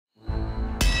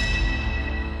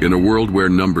In a world where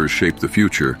numbers shape the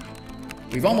future,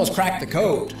 We've almost cracked the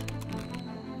code.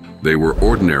 they were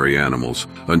ordinary animals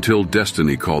until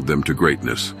destiny called them to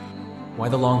greatness. Why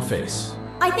the long face?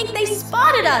 I think they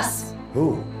spotted us.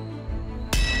 Who?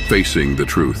 Facing the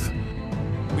truth.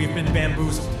 We've been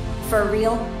bamboozled. For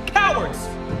real? Cowards!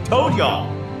 Told y'all!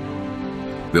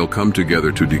 They'll come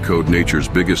together to decode nature's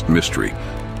biggest mystery.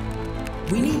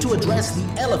 We need to address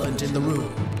the elephant in the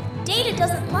room. Data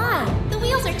doesn't lie. The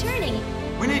wheels are turning.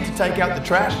 We need to take out the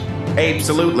trash.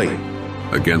 Absolutely.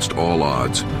 Against all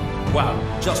odds, Wow,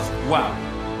 just wow.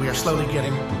 We are slowly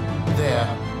getting there.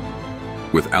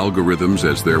 with algorithms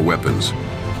as their weapons,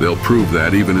 they'll prove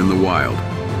that even in the wild.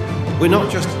 We're not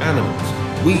just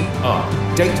animals. We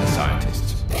are data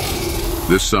scientists.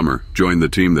 This summer, join the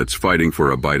team that's fighting for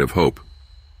a bite of hope.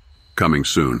 Coming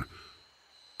soon.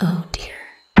 Oh dear.